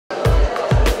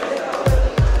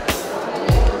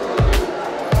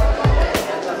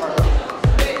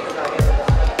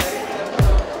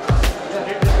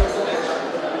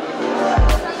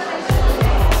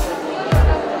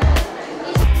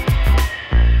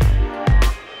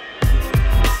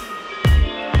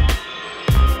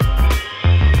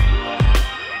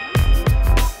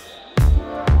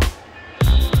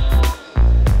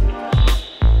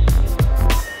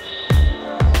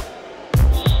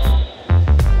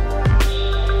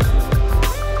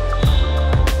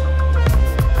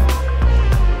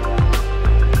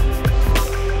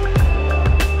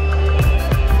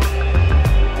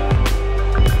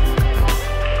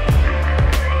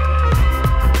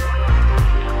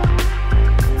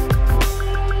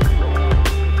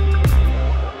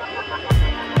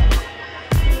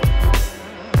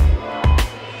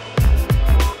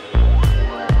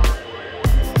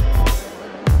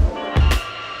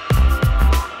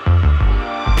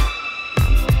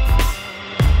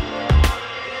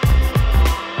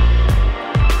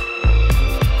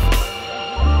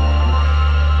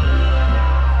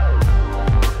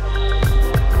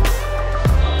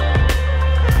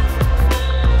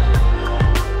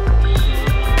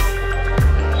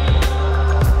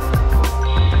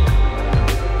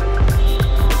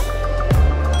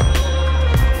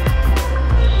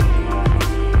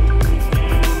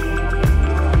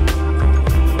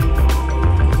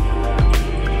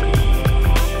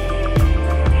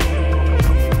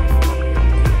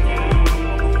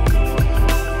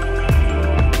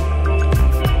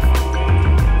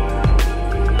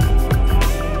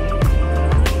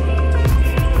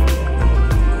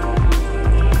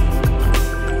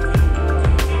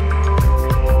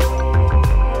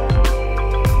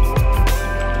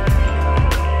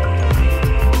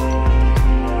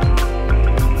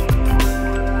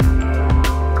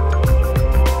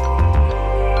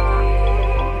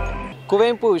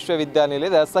ಕುವೆಂಪು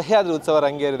ವಿಶ್ವವಿದ್ಯಾನಿಲಯದ ಸಹ್ಯಾದ್ರಿ ಉತ್ಸವ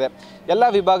ರಂಗೇರಿದೆ. ಎಲ್ಲ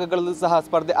ವಿಭಾಗಗಳಲ್ಲೂ ಸಹ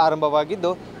ಸ್ಪರ್ಧೆ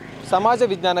ಆರಂಭವಾಗಿದ್ದು ಸಮಾಜ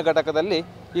ವಿಜ್ಞಾನ ಘಟಕದಲ್ಲಿ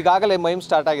ಈಗಾಗಲೇ ಮೈಮ್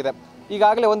ಸ್ಟಾರ್ಟ್ ಆಗಿದೆ.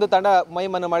 ಈಗಾಗಲೇ ಒಂದು ತಂಡ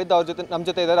ಮೈಮನ್ನು ಮಾಡಿದ್ದು ಅವ್ರ ಜೊತೆ ನಮ್ಮ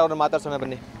ಜೊತೆ ಇದ್ದಾರೆ. ಅವ್ರನ್ನ ಮಾತಾಡ್ಸೋಣ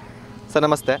ಬನ್ನಿ. ಸರ್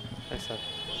ನಮಸ್ತೆ. ಸರ್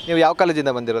ನೀವು ಯಾವ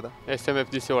ಕಾಲೇಜಿಂದ ಬಂದಿರೋದು?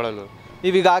 SMFGC ಒಳಲು.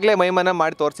 ನೀವು ಈಗಾಗಲೇ ಮೈಮನ್ನು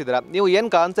ಮಾಡಿ ತೋರಿಸಿದ್ದೀರಾ. ನೀವು ಏನು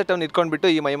ಕಾನ್ಸೆಪ್ಟನ್ನು ಇಟ್ಕೊಂಡ್ಬಿಟ್ಟು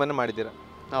ಈ ಮೈಮನ್ನು ಮಾಡಿದ್ದೀರಾ?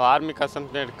 ನಾವು ಆರ್ಮಿ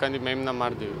ಕಾನ್ಸೆಪ್ಟ್ನ ಇಟ್ಕೊಂಡು ಮೈಮ್ನ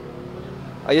ಮಾಡ್ತೀವಿ.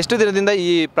 ಎಷ್ಟು ದಿನದಿಂದ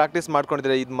ಈ ಪ್ರಾಕ್ಟೀಸ್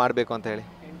ಮಾಡ್ಕೊಂಡಿದ್ದೀರಾ ಇದು ಮಾಡಬೇಕು ಅಂತ ಹೇಳಿ?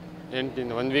 8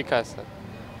 ದಿನ 1 ವೀಕ್ ಆಯ್ತು ಸರ್.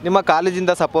 ನಿಮ್ಮ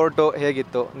ಕಾಲೇಜಿಂದ ಸಪೋರ್ಟು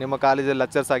ಹೇಗಿತ್ತು? ನಿಮ್ಮ ಕಾಲೇಜಲ್ಲಿ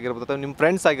ಲೆಕ್ಚರ್ಸ್ ಆಗಿರ್ಬೋದು ಅಥವಾ ನಿಮ್ಮ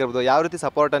ಫ್ರೆಂಡ್ಸ್ ಆಗಿರ್ಬೋದು ಯಾವ ರೀತಿ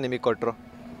ಸಪೋರ್ಟನ್ನು ನಿಮಗೆ ಕೊಟ್ಟರು?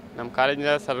 ನಮ್ಮ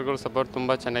ಕಾಲೇಜಿಂದ ಸರ್ಗಳು ಸಪೋರ್ಟ್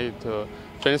ತುಂಬ ಚೆನ್ನಾಗಿತ್ತು.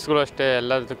 ಫ್ರೆಂಡ್ಸ್ಗಳು ಅಷ್ಟೇ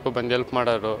ಎಲ್ಲದಕ್ಕೂ ಬಂದು ಹೆಲ್ಪ್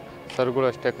ಮಾಡೋರು. ಸರ್ಗಳು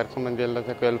ಅಷ್ಟೇ ಕರ್ಕೊಂಡ್ಬಂದು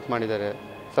ಎಲ್ಲದಕ್ಕೂ ಹೆಲ್ಪ್ ಮಾಡಿದ್ದಾರೆ.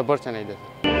 ಸಪೋರ್ಟ್ ಚೆನ್ನಾಗಿದೆ.